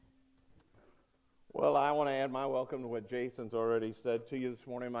Well, I want to add my welcome to what Jason's already said to you this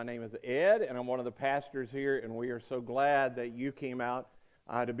morning. My name is Ed, and I'm one of the pastors here, and we are so glad that you came out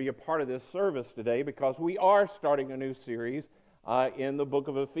to be a part of this service today because we are starting a new series in the book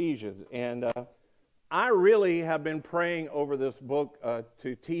of Ephesians. And I really have been praying over this book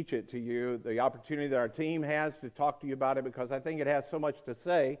to teach it to you, the opportunity that our team has to talk to you about it, because I think it has so much to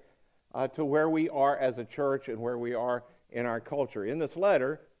say to where we are as a church and where we are in our culture. In this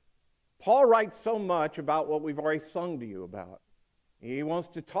letter, Paul writes so much about what we've already sung to you about. He wants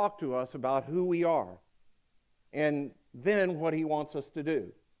to talk to us about who we are and then what he wants us to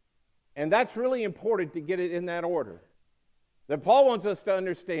do. And that's really important to get it in that order. That Paul wants us to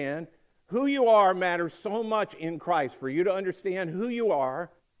understand who you are matters so much in Christ, for you to understand who you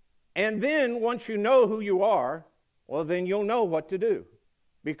are. And then once you know who you are, well, then you'll know what to do.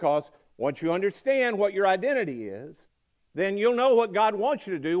 Because once you understand what your identity is, then you'll know what God wants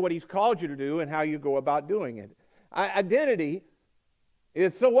you to do, what he's called you to do, and how you go about doing it. Identity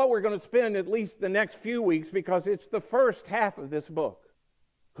is so what we're going to spend at least the next few weeks, because it's the first half of this book.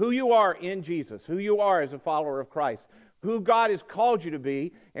 Who you are in Jesus, who you are as a follower of Christ, who God has called you to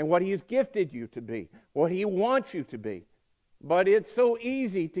be, and what he has gifted you to be, what he wants you to be. But it's so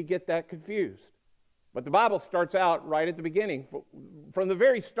easy to get that confused. But the Bible starts out right at the beginning, from the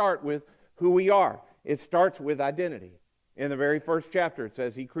very start, with who we are. It starts with identity. In the very first chapter, it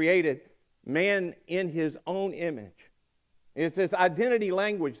says he created man in his own image. It's this identity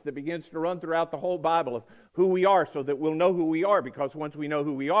language that begins to run throughout the whole Bible of who we are, so that we'll know who we are, because once we know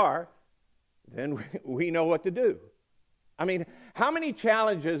who we are, then we know what to do. I mean, how many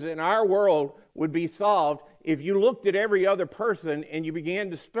challenges in our world would be solved if you looked at every other person and you began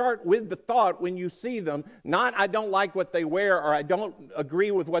to start with the thought when you see them, not I don't like what they wear or I don't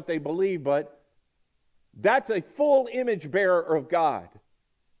agree with what they believe, but that's a full image bearer of God.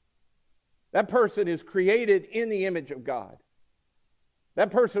 That person is created in the image of God.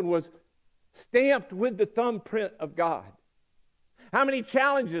 That person was stamped with the thumbprint of God. How many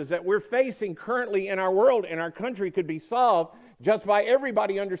challenges that we're facing currently in our world, in our country, could be solved just by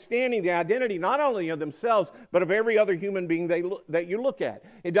everybody understanding the identity, not only of themselves, but of every other human being that you look at.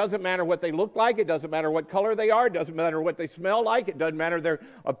 It doesn't matter what they look like. It doesn't matter what color they are. It doesn't matter what they smell like. It doesn't matter their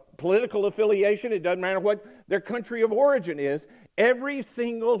political affiliation. It doesn't matter what their country of origin is. Every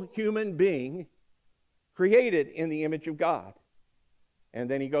single human being created in the image of God. And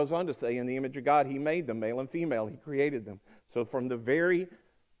then he goes on to say, in the image of God, he made them, male and female. He created them. So from the very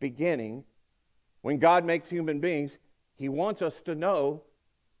beginning, when God makes human beings, he wants us to know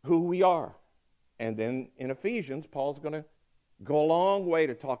who we are. And then in Ephesians, Paul's going to go a long way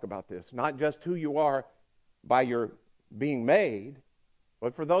to talk about this. Not just who you are by your being made,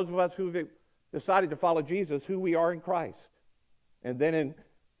 but for those of us who've decided to follow Jesus, who we are in Christ. And then in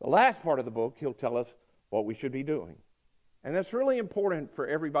the last part of the book, he'll tell us what we should be doing. And that's really important for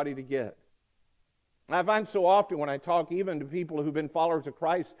everybody to get. I find so often when I talk even to people who've been followers of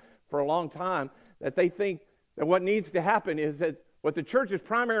Christ for a long time, that they think that what needs to happen is that what the church is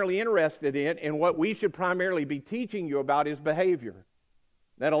primarily interested in and what we should primarily be teaching you about is behavior.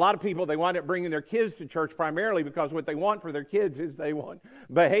 That a lot of people, they wind up bringing their kids to church primarily because what they want for their kids is they want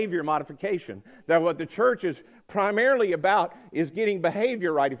behavior modification. That what the church is primarily about is getting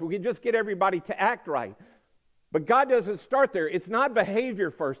behavior right. If we could just get everybody to act right. But God doesn't start there. It's not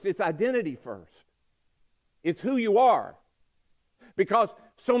behavior first. It's identity first. It's who you are. Because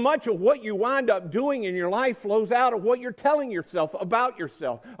so much of what you wind up doing in your life flows out of what you're telling yourself about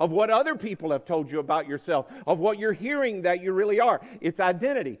yourself, of what other people have told you about yourself, of what you're hearing that you really are. It's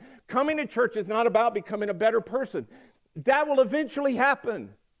identity. Coming to church is not about becoming a better person. That will eventually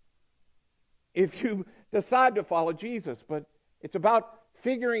happen if you decide to follow Jesus. But it's about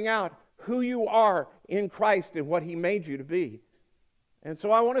figuring out who you are in Christ and what he made you to be. And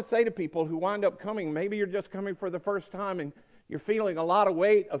so I want to say to people who wind up coming, maybe you're just coming for the first time and you're feeling a lot of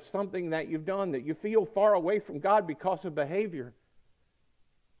weight of something that you've done, that you feel far away from God because of behavior.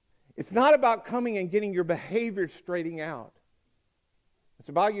 It's not about coming and getting your behavior straightening out. It's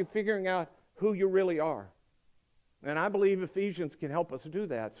about you figuring out who you really are. And I believe Ephesians can help us do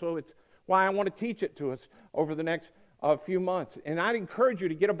that. So it's why I want to teach it to us over the next few months. And I'd encourage you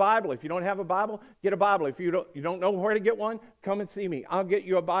to get a Bible. If you don't have a Bible, get a Bible. If you don't know where to get one, come and see me. I'll get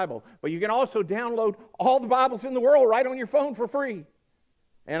you a Bible. But you can also download all the Bibles in the world right on your phone for free.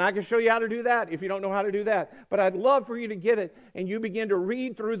 And I can show you how to do that if you don't know how to do that. But I'd love for you to get it and you begin to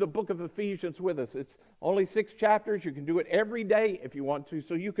read through the book of Ephesians with us. It's only 6 chapters. You can do it every day if you want to,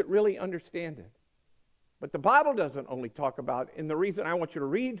 so you could really understand it. But the Bible doesn't only talk about, and the reason I want you to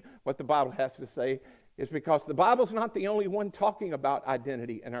read what the Bible has to say is because the Bible's not the only one talking about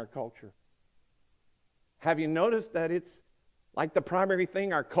identity in our culture. Have you noticed that it's like the primary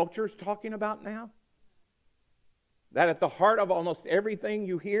thing our culture is talking about now? That at the heart of almost everything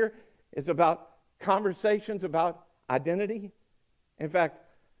you hear is about conversations about identity. In fact,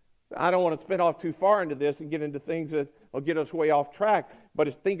 I don't want to spin off too far into this and get into things that will get us way off track, but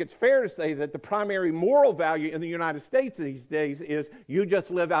I think it's fair to say that the primary moral value in the United States these days is you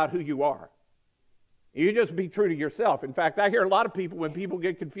just live out who you are. You just be true to yourself. In fact, I hear a lot of people, when people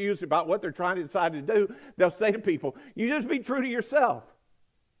get confused about what they're trying to decide to do, they'll say to people, you just be true to yourself.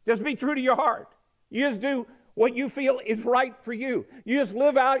 Just be true to your heart. You just do what you feel is right for you. You just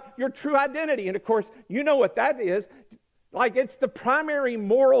live out your true identity. And of course, you know what that is. Like, it's the primary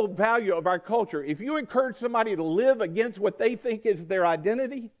moral value of our culture. If you encourage somebody to live against what they think is their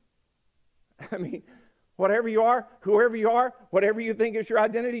identity, I mean, whatever you are, whoever you are, whatever you think is your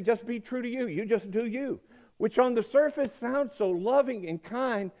identity, just be true to you. You just do you. Which on the surface sounds so loving and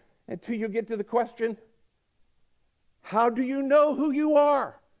kind until you get to the question, how do you know who you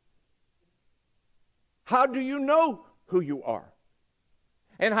are? How do you know who you are?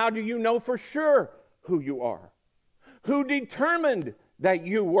 And how do you know for sure who you are? Who determined that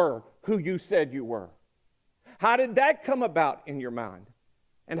you were who you said you were? How did that come about in your mind?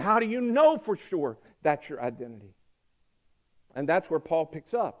 And how do you know for sure that's your identity? And that's where Paul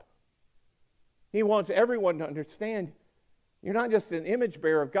picks up. He wants everyone to understand you're not just an image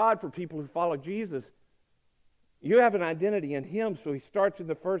bearer of God for people who follow Jesus. You have an identity in Him. So he starts in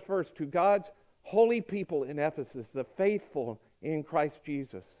the first verse, to God's holy people in Ephesus, the faithful in Christ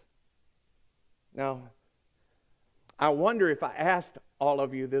Jesus. Now, I wonder if I asked all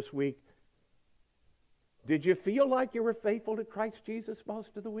of you this week, did you feel like you were faithful to Christ Jesus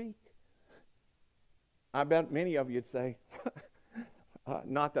most of the week? I bet many of you would say,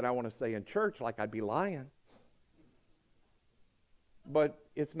 not that I want to say in church like I'd be lying, but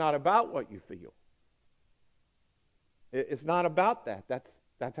it's not about what you feel. It's not about that.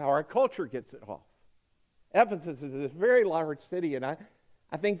 That's how our culture gets it off. Ephesus is this very large city, and I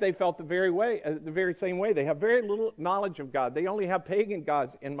think they felt the very same way. They have very little knowledge of God. They only have pagan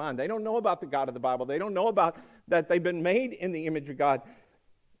gods in mind. They don't know about the God of the Bible. They don't know about that they've been made in the image of God.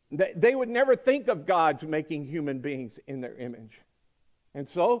 They would never think of God's making human beings in their image. And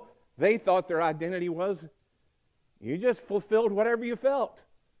so they thought their identity was, you just fulfilled whatever you felt.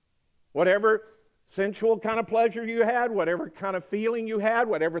 Whatever sensual kind of pleasure you had, whatever kind of feeling you had,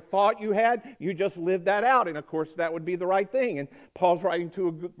 whatever thought you had, you just lived that out. And of course, that would be the right thing. And Paul's writing to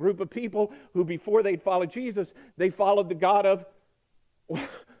a group of people who, before they'd followed Jesus, they followed the God of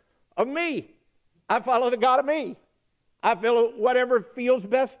me. I follow the God of me. I feel whatever feels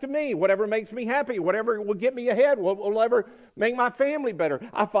best to me, whatever makes me happy, whatever will get me ahead, will ever make my family better.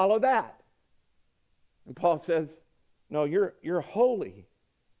 I follow that. And Paul says, no, you're holy.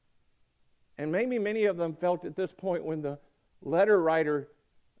 And maybe many of them felt at this point when the reader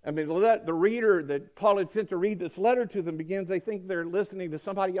that Paul had sent to read this letter to them begins, they think they're listening to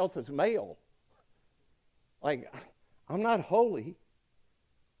somebody else's mail. Like, I'm not holy.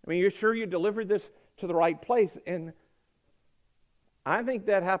 I mean, you're sure you delivered this to the right place? And I think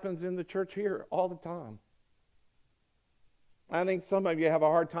that happens in the church here all the time. I think some of you have a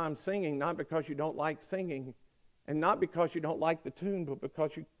hard time singing, not because you don't like singing, and not because you don't like the tune, but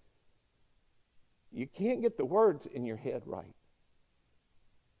because you can't get the words in your head right.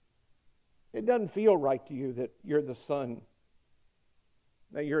 It doesn't feel right to you that you're the son,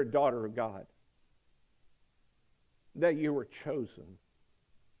 that you're a daughter of God, that you were chosen,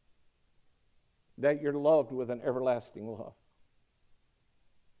 that you're loved with an everlasting love.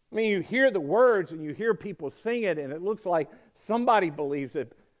 I mean, you hear the words and you hear people sing it, and it looks like somebody believes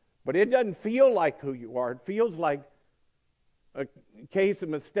it, but it doesn't feel like who you are. It feels like a case of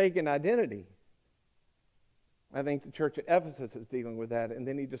mistaken identity. I think the church at Ephesus is dealing with that. And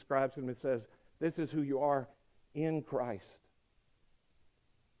then he describes them and says, this is who you are in Christ.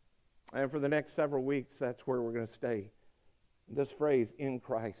 And for the next several weeks, that's where we're going to stay. This phrase, in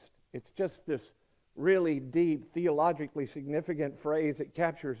Christ. It's just this really deep, theologically significant phrase. It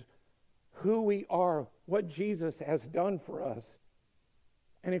captures who we are, what Jesus has done for us.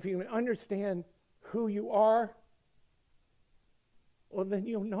 And if you understand who you are, well, then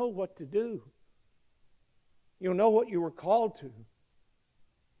you'll know what to do. You'll know what you were called to.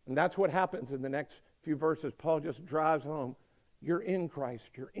 And that's what happens in the next few verses. Paul just drives home. You're in Christ.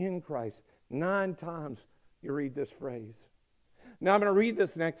 You're in Christ. 9 times you read this phrase. Now I'm going to read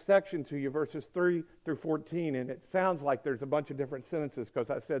this next section to you, verses 3 through 14. And it sounds like there's a bunch of different sentences because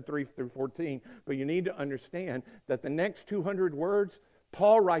I said 3 through 14. But you need to understand that the next 200 words,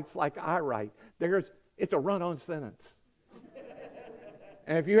 Paul writes like I write. It's a run-on sentence.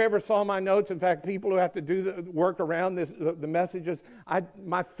 And if you ever saw my notes, in fact, people who have to do the work around this, the messages,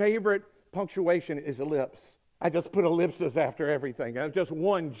 my favorite punctuation is ellipse. I just put ellipses after everything. Just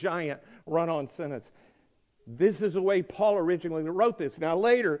one giant run-on sentence. This is the way Paul originally wrote this. Now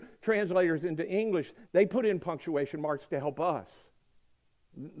later, translators into English, they put in punctuation marks to help us.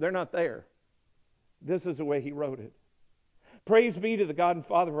 They're not there. This is the way he wrote it. Praise be to the God and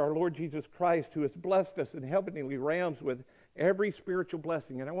Father of our Lord Jesus Christ, who has blessed us in heavenly realms with every spiritual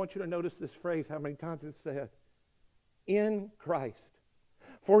blessing. And I want you to notice this phrase, how many times it's said. In Christ.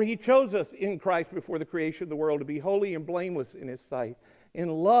 For he chose us in Christ before the creation of the world to be holy and blameless in his sight. In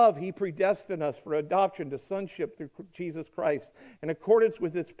love, he predestined us for adoption to sonship through Jesus Christ, in accordance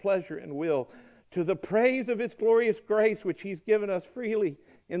with his pleasure and will, to the praise of his glorious grace, which he's given us freely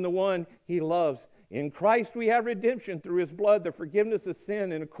in the one he loves. In Christ we have redemption through his blood, the forgiveness of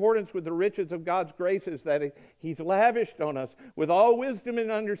sin, in accordance with the riches of God's graces that he's lavished on us. With all wisdom and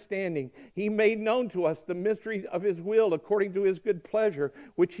understanding, he made known to us the mysteries of his will, according to his good pleasure,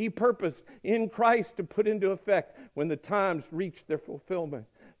 which he purposed in Christ to put into effect when the times reached their fulfillment,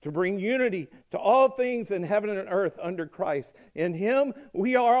 to bring unity to all things in heaven and earth under Christ. In him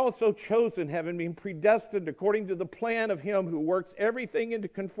we are also chosen, having been predestined according to the plan of him who works everything into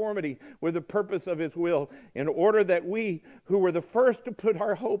conformity with the purpose of his will, in order that we, who were the first to put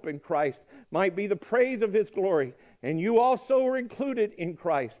our hope in Christ, might be the praise of his glory. And you also were included in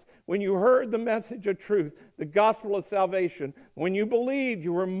Christ when you heard the message of truth, the gospel of salvation. When you believed,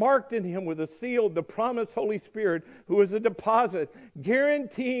 you were marked in him with a seal, the promised Holy Spirit, who is a deposit,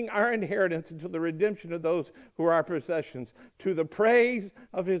 guaranteeing our inheritance until the redemption of those who are our possessions, to the praise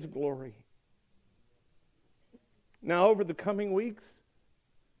of his glory. Now, over the coming weeks,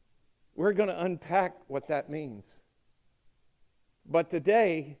 we're going to unpack what that means. But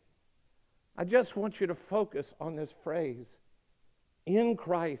today, I just want you to focus on this phrase, in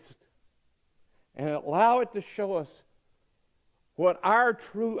Christ, and allow it to show us what our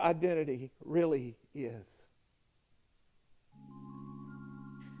true identity really is.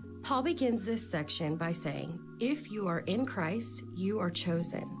 Paul begins this section by saying, if you are in Christ, you are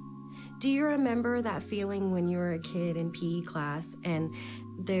chosen. Do you remember that feeling when you were a kid in PE class and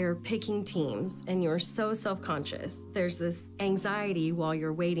they're picking teams and you're so self-conscious? There's this anxiety while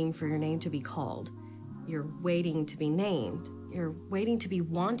you're waiting for your name to be called. You're waiting to be named. You're waiting to be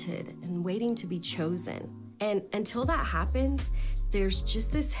wanted and waiting to be chosen. And until that happens, there's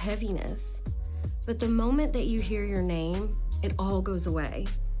just this heaviness. But the moment that you hear your name, it all goes away.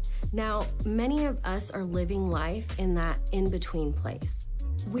 Now, many of us are living life in that in-between place.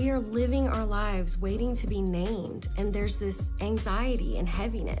 We are living our lives waiting to be named, and there's this anxiety and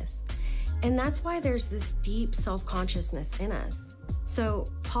heaviness. And that's why there's this deep self-consciousness in us. So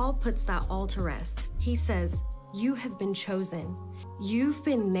Paul puts that all to rest. He says, you have been chosen, you've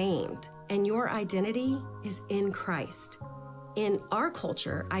been named, and your identity is in Christ. In our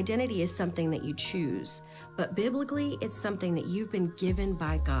culture, identity is something that you choose, but biblically, it's something that you've been given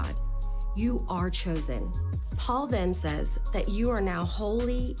by God. You are chosen. Paul then says that you are now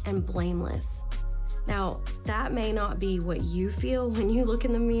holy and blameless. Now, that may not be what you feel when you look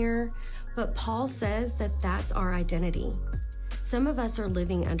in the mirror, but Paul says that that's our identity. Some of us are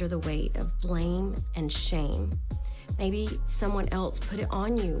living under the weight of blame and shame. Maybe someone else put it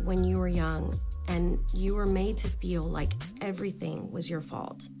on you when you were young and you were made to feel like everything was your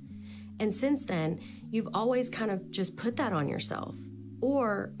fault. And since then, you've always kind of just put that on yourself.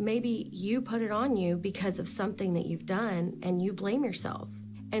 Or maybe you put it on you because of something that you've done and you blame yourself.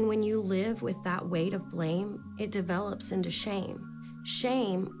 And when you live with that weight of blame, it develops into shame.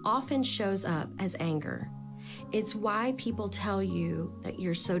 Shame often shows up as anger. It's why people tell you that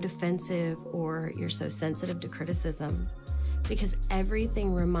you're so defensive or you're so sensitive to criticism, because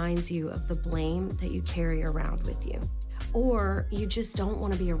everything reminds you of the blame that you carry around with you. Or you just don't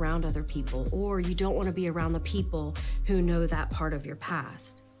want to be around other people, or you don't want to be around the people who know that part of your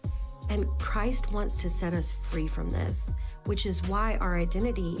past. And Christ wants to set us free from this, which is why our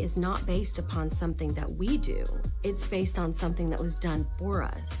identity is not based upon something that we do. It's based on something that was done for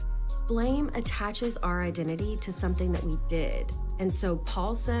us. Blame attaches our identity to something that we did. And so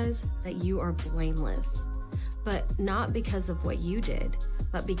Paul says that you are blameless, but not because of what you did,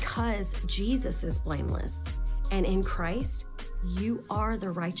 but because Jesus is blameless. And in Christ, you are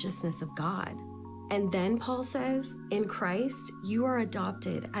the righteousness of God. And then Paul says, in Christ, you are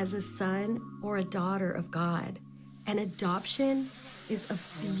adopted as a son or a daughter of God. And adoption is a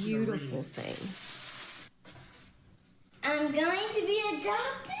beautiful thing. I'm going to be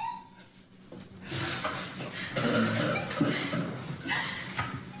adopted?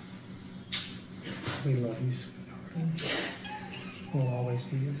 We love you, sweetheart. will always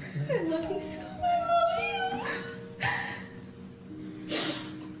be your parents. I love you so much.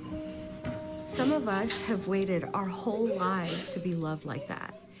 Some of us have waited our whole lives to be loved like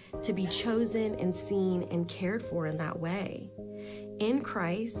that, to be chosen and seen and cared for in that way. In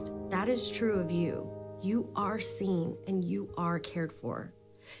Christ, that is true of you. You are seen and you are cared for.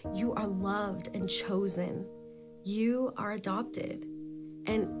 You are loved and chosen. You are adopted.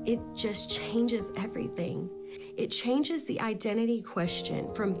 And it just changes everything. It changes the identity question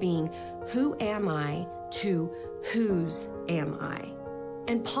from being, who am I, to whose am I?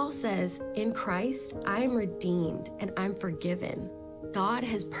 And Paul says, in Christ, I am redeemed and I'm forgiven. God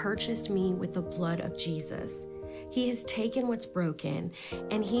has purchased me with the blood of Jesus. He has taken what's broken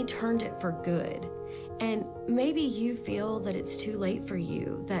and he turned it for good. And maybe you feel that it's too late for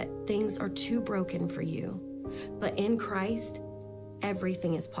you, that things are too broken for you. But in Christ,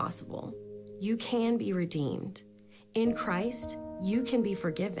 everything is possible. You can be redeemed. In Christ, you can be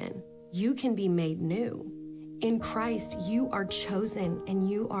forgiven. You can be made new. In Christ, you are chosen and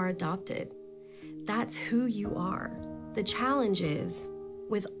you are adopted. That's who you are. The challenge is,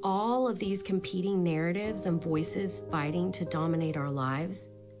 with all of these competing narratives and voices fighting to dominate our lives,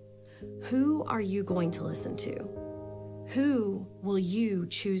 who are you going to listen to? Who will you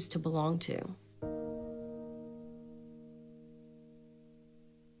choose to belong to?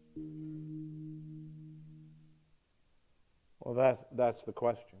 Well, that's the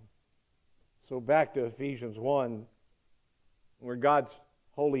question. So back to Ephesians 1, where God's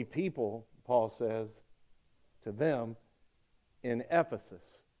holy people, Paul says, to them in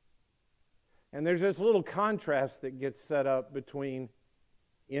Ephesus. And there's this little contrast that gets set up between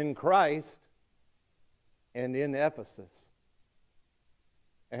in Christ and in Ephesus.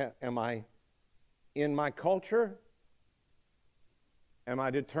 Am I in my culture? Am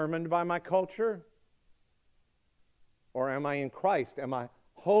I determined by my culture? Or am I in Christ? Am I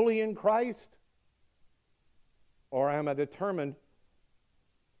wholly in Christ? Or am I determined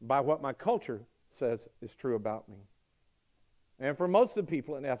by what my culture says is true about me? And for most of the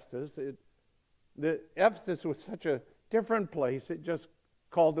people in Ephesus, Ephesus was such a different place, it just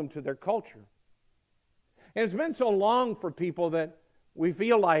called them to their culture. And it's been so long for people that we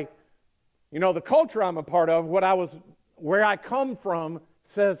feel like, the culture I'm a part of, where I come from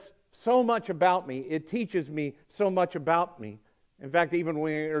says so much about me. It teaches me so much about me. In fact, even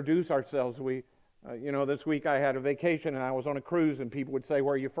when we introduce ourselves, this week I had a vacation and I was on a cruise and people would say,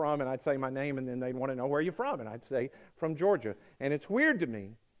 where are you from? And I'd say my name and then they'd want to know, where are you from? And I'd say, from Georgia. And it's weird to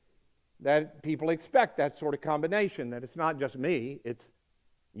me that people expect that sort of combination, that it's not just me, it's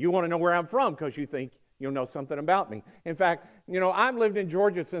you want to know where I'm from because you think you'll know something about me. In fact, I've lived in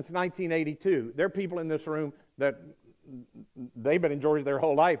Georgia since 1982. There are people in this room that they've been in Georgia their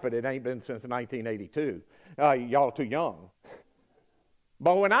whole life, but it ain't been since 1982. Y'all are too young.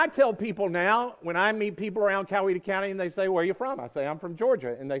 But when I tell people now, when I meet people around Coweta County and they say, where are you from? I say, I'm from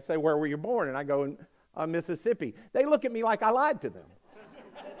Georgia. And they say, where were you born? And I go, in Mississippi. They look at me like I lied to them.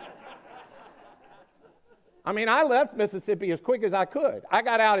 I left Mississippi as quick as I could. I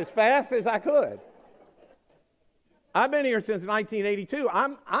got out as fast as I could. I've been here since 1982.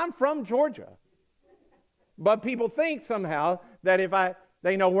 I'm from Georgia. But people think somehow that if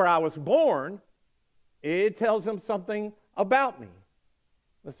they know where I was born, it tells them something about me.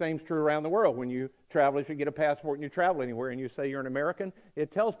 The same's true around the world. When you travel, if you get a passport and you travel anywhere and you say you're an American, it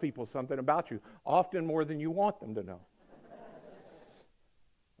tells people something about you, often more than you want them to know.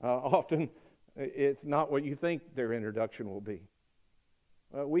 Often it's not what you think their introduction will be.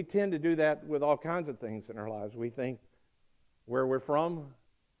 We tend to do that with all kinds of things in our lives. We think where we're from,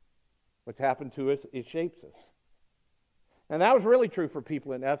 what's happened to us, it shapes us. And that was really true for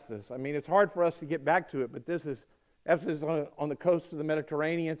people in Ephesus. It's hard for us to get back to it, but Ephesus is on the coast of the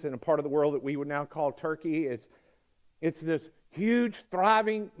Mediterranean. It's in a part of the world that we would now call Turkey. It's this huge,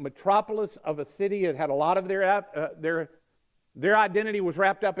 thriving metropolis of a city. It had a lot of their identity was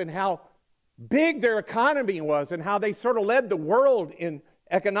wrapped up in how big their economy was and how they sort of led the world in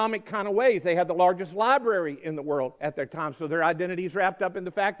economic kind of ways. They had the largest library in the world at their time, so their identity is wrapped up in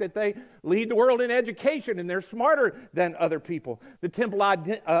the fact that they lead the world in education and they're smarter than other people. The Temple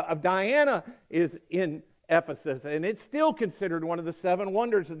of Diana is in Ephesus, and it's still considered one of the 7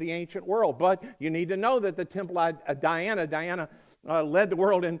 wonders of the ancient world. But you need to know that the Temple of Diana led the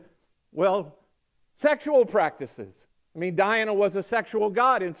world in, sexual practices. Diana was a sexual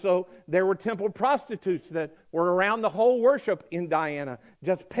god, and so there were temple prostitutes that were around the whole worship in Diana,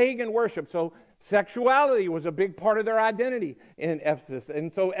 just pagan worship. So sexuality was a big part of their identity in Ephesus.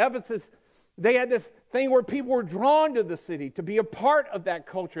 And so Ephesus They had this thing where people were drawn to the city to be a part of that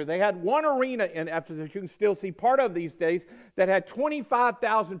culture. They had one arena in Ephesus, you can still see part of these days, that had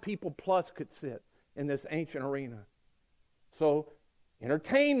 25,000 people plus could sit in this ancient arena. So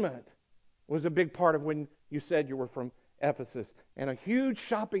entertainment was a big part of when you said you were from Ephesus. And a huge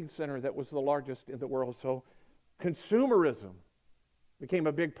shopping center that was the largest in the world. So consumerism became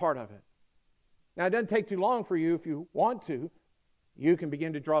a big part of it. Now, it doesn't take too long for you, if you want to, you can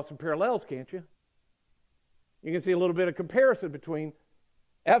begin to draw some parallels, can't you? You can see a little bit of comparison between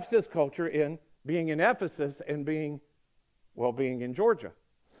Ephesus culture in being in Ephesus and being in Georgia,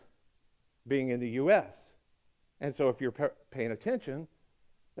 being in the U.S. And so if you're paying attention,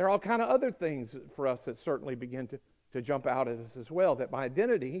 there are all kind of other things for us that certainly begin to jump out at us as well, that my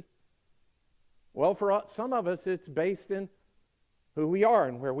identity, well, for some of us, it's based in who we are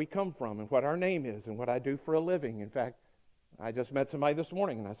and where we come from and what our name is and what I do for a living. In fact, I just met somebody this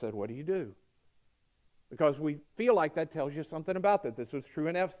morning and I said, what do you do? Because we feel like that tells you something about that. This was true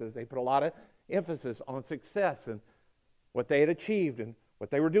in Ephesus. They put a lot of emphasis on success and what they had achieved and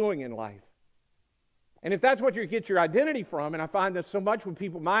what they were doing in life. And if that's what you get your identity from, and I find this so much with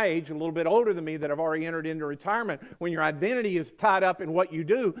people my age, a little bit older than me, that have already entered into retirement, when your identity is tied up in what you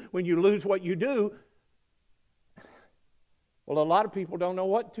do, when you lose what you do, well, a lot of people don't know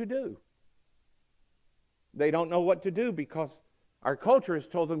what to do. They don't know what to do because our culture has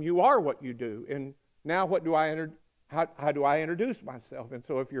told them you are what you do. And now how do I introduce myself? And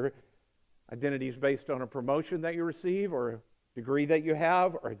so if your identity is based on a promotion that you receive or a degree that you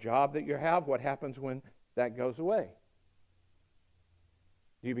have or a job that you have, what happens when that goes away?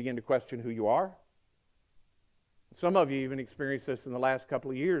 Do you begin to question who you are? Some of you even experienced this in the last couple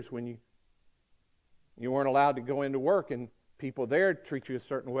of years when you weren't allowed to go into work and people there treat you a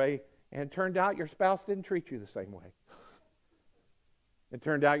certain way. And it turned out your spouse didn't treat you the same way. It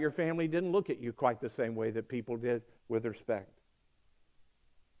turned out your family didn't look at you quite the same way that people did with respect.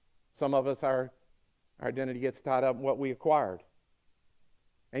 Some of us, our identity gets tied up in what we acquired.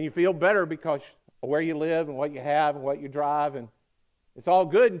 And you feel better because of where you live and what you have and what you drive. And it's all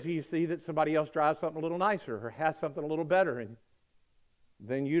good until you see that somebody else drives something a little nicer or has something a little better. And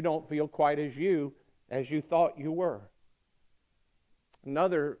then you don't feel quite as you thought you were.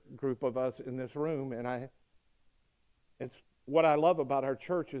 Another group of us in this room, and it's what I love about our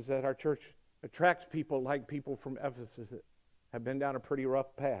church is that our church attracts people like people from Ephesus that have been down a pretty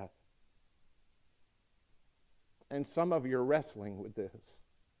rough path. And some of you are wrestling with this.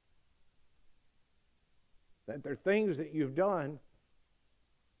 That there are things that you've done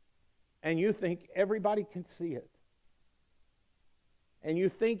and you think everybody can see it. And you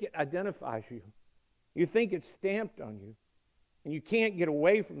think it identifies you. You think it's stamped on you. And you can't get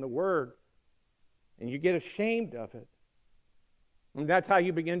away from the word, and you get ashamed of it. And that's how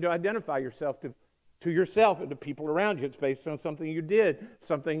you begin to identify yourself to yourself and to people around you. It's based on something you did,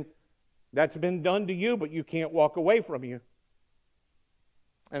 something that's been done to you, but you can't walk away from you.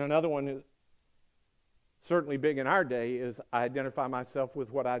 And another one is certainly big in our day is I identify myself with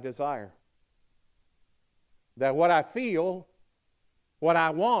what I desire. That what I feel, what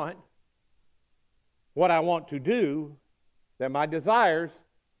I want to do, that my desires,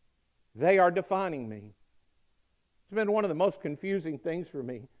 they are defining me. It's been one of the most confusing things for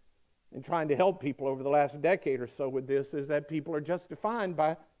me in trying to help people over the last decade or so with this, is that people are just defined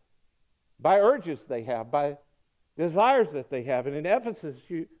by urges they have, by desires that they have. And in Ephesus,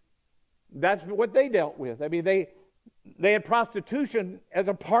 that's what they dealt with. I mean, they had prostitution as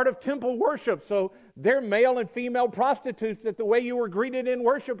a part of temple worship. So they're male and female prostitutes, that the way you were greeted in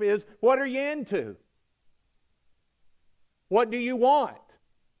worship is, what are you into? What do you want?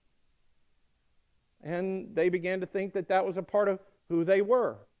 And they began to think that that was a part of who they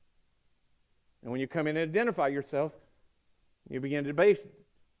were. And when you come in and identify yourself, you begin to base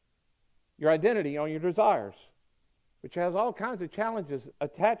your identity on your desires, which has all kinds of challenges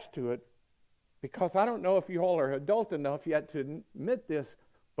attached to it, because I don't know if you all are adult enough yet to admit this,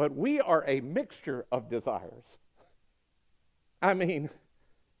 but we are a mixture of desires. I mean,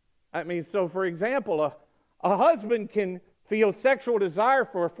 so for example, a husband can feel sexual desire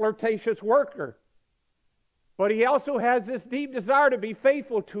for a flirtatious worker, but he also has this deep desire to be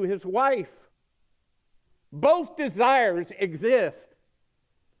faithful to his wife. Both desires exist.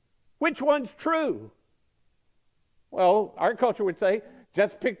 Which one's true? Well, our culture would say,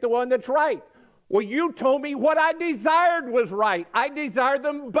 just pick the one that's right. Well, you told me what I desired was right. I desire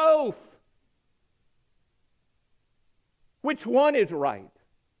them both. Which one is right?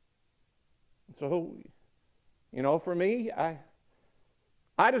 So, for me,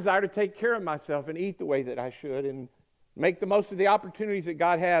 I desire to take care of myself and eat the way that I should. And make the most of the opportunities that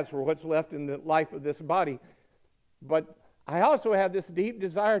God has for what's left in the life of this body. But I also have this deep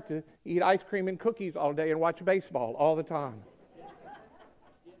desire to eat ice cream and cookies all day and watch baseball all the time.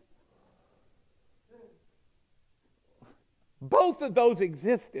 Both of those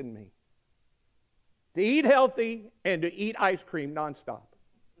exist in me. To eat healthy and to eat ice cream nonstop.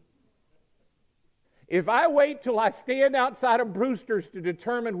 If I wait till I stand outside of Brewster's to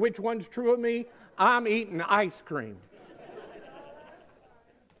determine which one's true of me, I'm eating ice cream.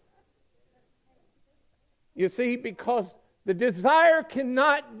 You see, because the desire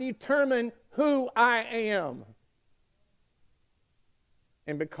cannot determine who I am.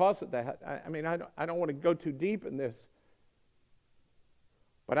 And because of that, I don't want to go too deep in this,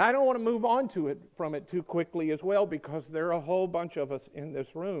 but I don't want to move on from it too quickly as well, because there are a whole bunch of us in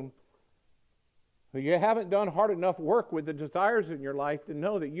this room who you haven't done hard enough work with the desires in your life to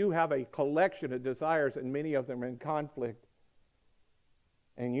know that you have a collection of desires, and many of them are in conflict.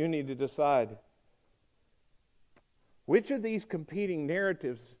 And you need to decide which of these competing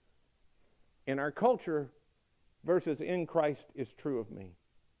narratives in our culture versus in Christ is true of me.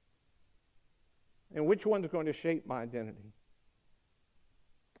 And which one's going to shape my identity?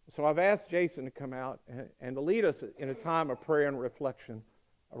 So I've asked Jason to come out and to lead us in a time of prayer and reflection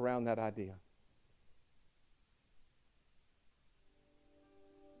around that idea.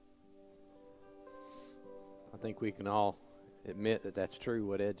 I think we can all admit that that's true,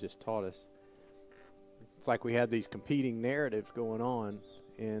 what Ed just taught us. It's like we have these competing narratives going on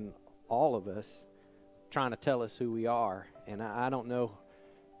in all of us, trying to tell us who we are. And I don't know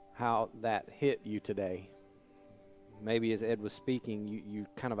how that hit you today. Maybe as Ed was speaking, you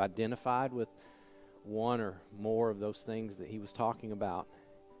kind of identified with one or more of those things that he was talking about.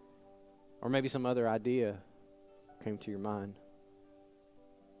 Or maybe some other idea came to your mind.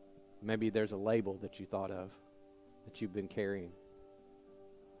 Maybe there's a label that you thought of, that you've been carrying.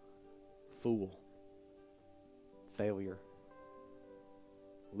 Fool. Failure.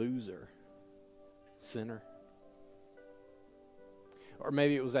 Loser. Sinner. Or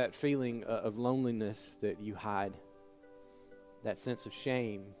maybe it was that feeling of loneliness that you hide. That sense of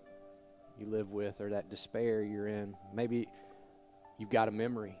shame you live with, or that despair you're in. Maybe you've got a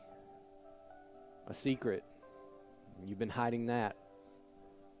memory, a secret, and you've been hiding that.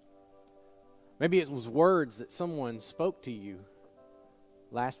 Maybe it was words that someone spoke to you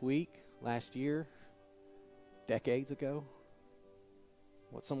last week, last year, decades ago.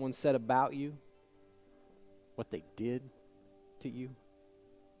 What someone said about you, what they did to you.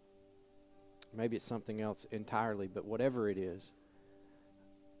 Maybe it's something else entirely, but whatever it is,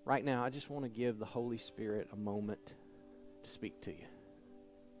 right now I just want to give the Holy Spirit a moment to speak to you.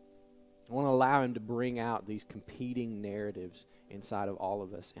 I want to allow Him to bring out these competing narratives inside of all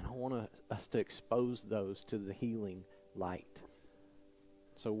of us, and I want us to expose those to the healing light.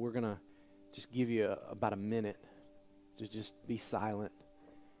 So we're going to just give you about a minute to just be silent.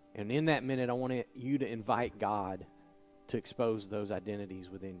 And in that minute, I want you to invite God to expose those identities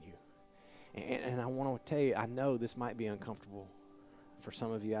within you. And I want to tell you, I know this might be uncomfortable for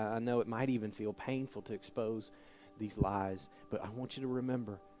some of you. I know it might even feel painful to expose these lies. But I want you to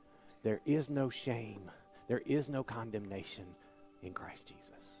remember, there is no shame. There is no condemnation in Christ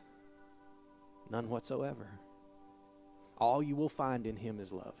Jesus. None whatsoever. All you will find in Him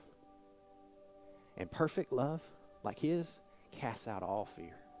is love. And perfect love, like His, casts out all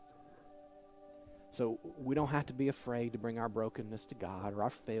fear. So we don't have to be afraid to bring our brokenness to God, or our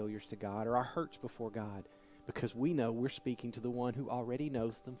failures to God, or our hurts before God, because we know we're speaking to the one who already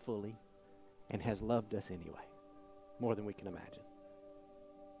knows them fully and has loved us anyway, more than we can imagine.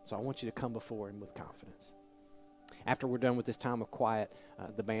 So I want you to come before Him with confidence. After we're done with this time of quiet,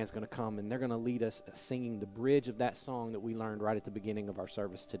 the band's going to come, and they're going to lead us singing the bridge of that song that we learned right at the beginning of our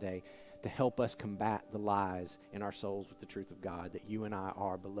service today, to help us combat the lies in our souls with the truth of God, that you and I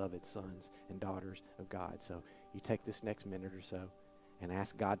are beloved sons and daughters of God. So you take this next minute or so and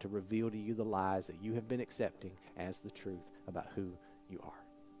ask God to reveal to you the lies that you have been accepting as the truth about who you are.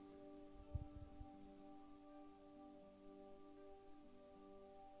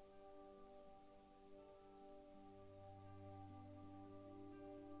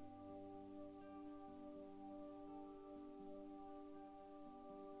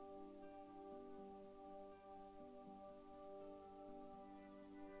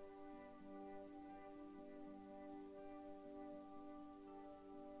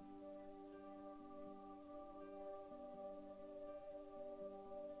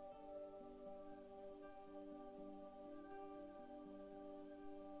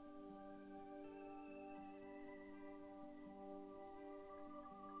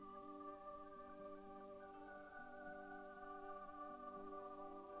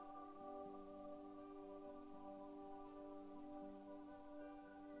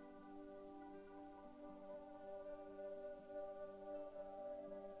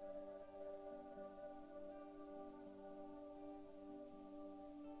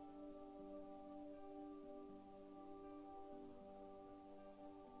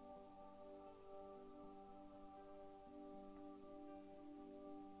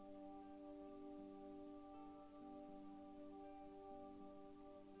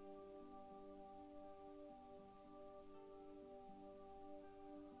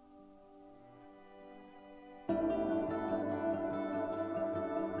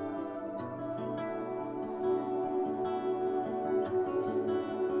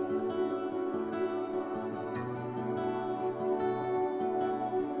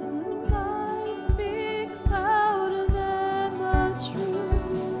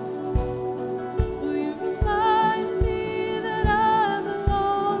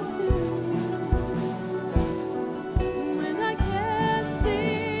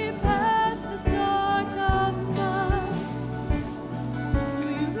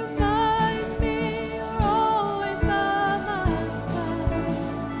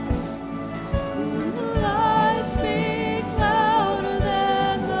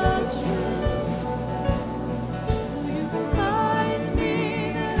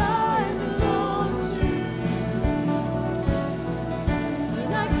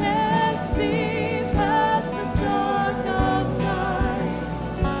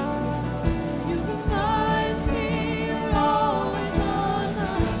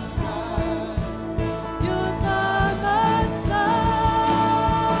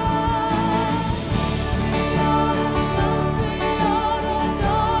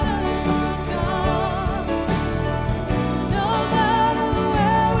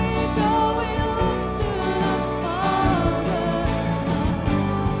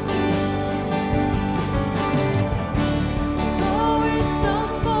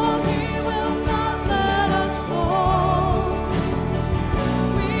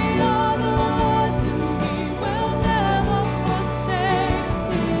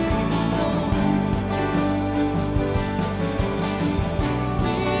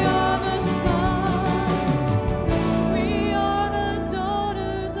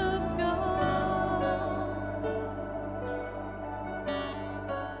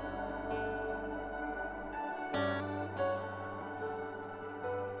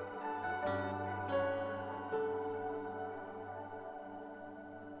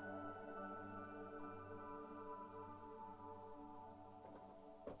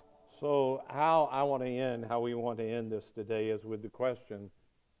 I want to end, how we want to end this today is with the question,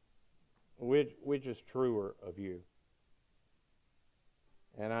 which is truer of you?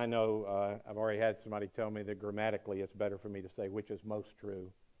 And I know I've already had somebody tell me that grammatically it's better for me to say which is most true,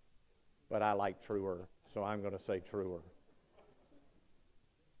 but I like truer, so I'm going to say truer.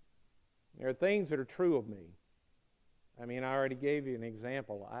 There are things that are true of me. I mean, I already gave you an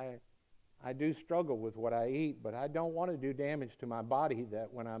example. I do struggle with what I eat, but I don't want to do damage to my body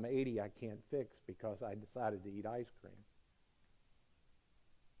that when I'm 80 I can't fix because I decided to eat ice cream.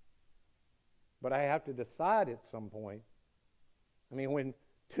 But I have to decide at some point. I mean, when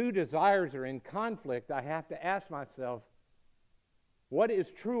two desires are in conflict, I have to ask myself, what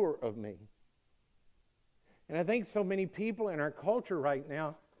is truer of me? And I think so many people in our culture right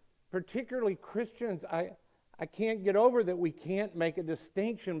now, particularly Christians, I can't get over that we can't make a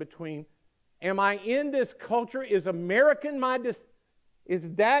distinction between, am I in this culture? Is American is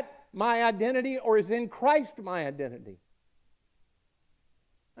that my identity, or is in Christ my identity?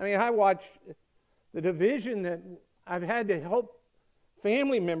 I mean, I watch the division that I've had to help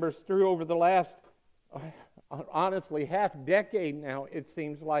family members through over the last, honestly, half decade now, it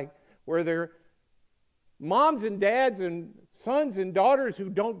seems like, where they're moms and dads and sons and daughters who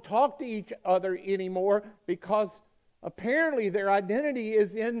don't talk to each other anymore because apparently their identity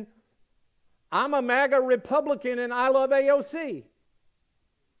is in, I'm a MAGA Republican and I love AOC.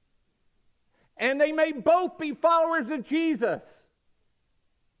 And they may both be followers of Jesus.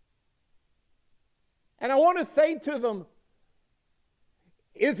 And I want to say to them,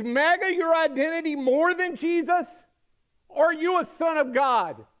 is MAGA your identity more than Jesus? Or are you a son of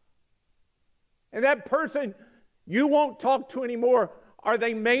God? And that person you won't talk to anymore, are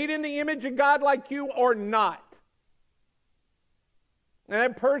they made in the image of God like you or not? And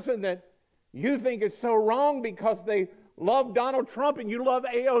that person that you think is so wrong because they love Donald Trump and you love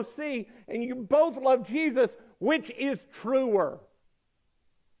AOC and you both love Jesus, which is truer?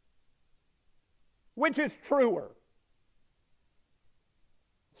 Which is truer?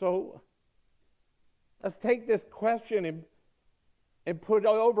 So let's take this question and put it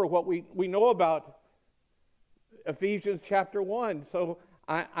over what we know about Ephesians chapter 1. So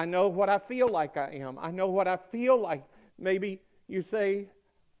I know what I feel like I am. I know what I feel like. Maybe you say,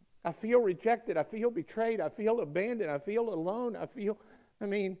 I feel rejected. I feel betrayed. I feel abandoned. I feel alone.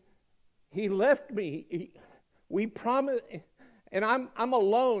 He left me. We promised, and I'm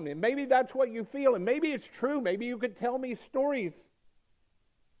alone. And maybe that's what you feel. And maybe it's true. Maybe you could tell me stories.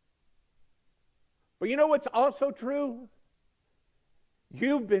 But you know what's also true?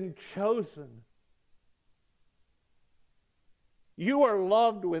 You've been chosen. You are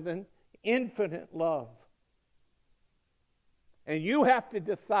loved with an infinite love. And you have to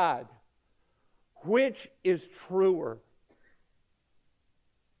decide which is truer.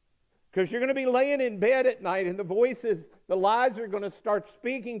 Because you're going to be laying in bed at night and the lies are going to start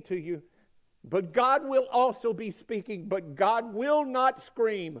speaking to you. But God will also be speaking, but God will not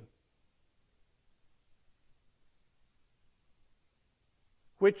scream.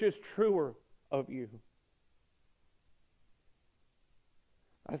 Which is truer of you?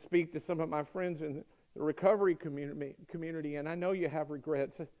 I speak to some of my friends in the recovery community, and I know you have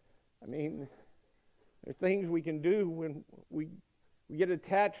regrets. I mean, there are things we can do when we get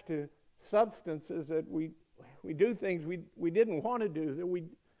attached to substances, that we do things we didn't want to do, that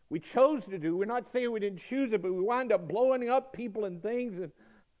we chose to do. We're not saying we didn't choose it, but we wind up blowing up people and things. And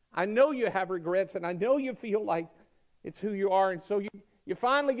I know you have regrets, and I know you feel like it's who you are, and so you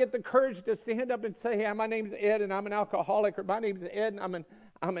finally get the courage to stand up and say, hey, my name's Ed and I'm an alcoholic, or my name's Ed and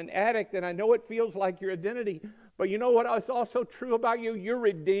I'm an addict, and I know it feels like your identity, but you know what is also true about you? You're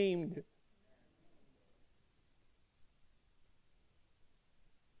redeemed.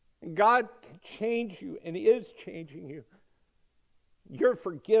 And God can change you and is changing you. You're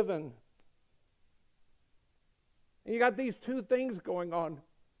forgiven. And you got these two things going on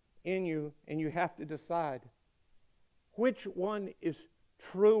in you, and you have to decide, which one is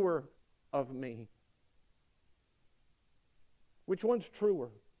truer of me? Which one's truer?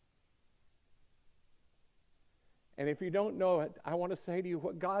 And if you don't know it, I want to say to you,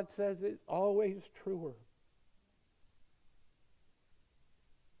 what God says is always truer.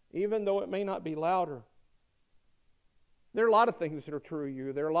 Even though it may not be louder. There are a lot of things that are true of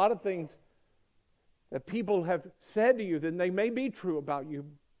you. There are a lot of things that people have said to you that they may be true about you.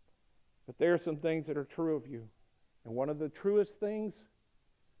 But there are some things that are true of you. And one of the truest things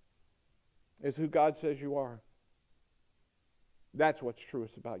is who God says you are. That's what's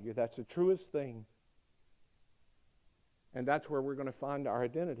truest about you. That's the truest thing. And that's where we're going to find our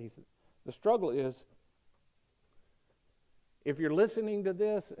identities. The struggle is, if you're listening to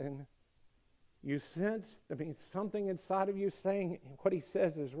this and you sense, something inside of you saying what he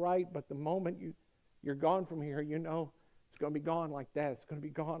says is right, but the moment you're gone from here, you know it's going to be gone like that. It's going to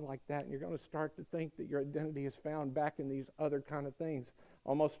be gone like that. And you're going to start to think that your identity is found back in these other kind of things.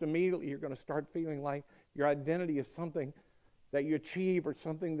 Almost immediately, you're going to start feeling like your identity is something that you achieve or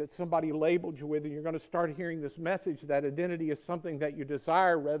something that somebody labeled you with. And you're going to start hearing this message that identity is something that you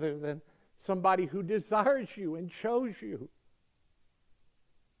desire rather than somebody who desires you and chose you.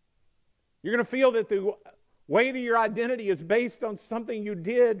 You're going to feel that the weight of your identity is based on something you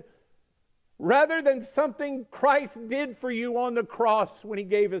did rather than something Christ did for you on the cross when he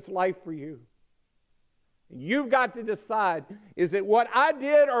gave his life for you. You've got to decide, is it what I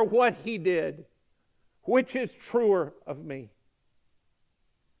did or what he did? Which is truer of me?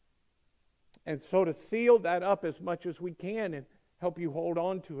 And so to seal that up as much as we can and help you hold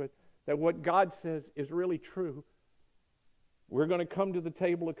on to it, that what God says is really true, we're going to come to the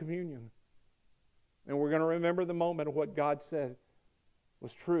table of communion. And we're going to remember the moment of what God said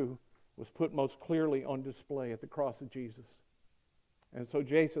was true, was put most clearly on display at the cross of Jesus. And so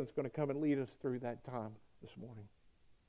Jason's going to come and lead us through that time this morning.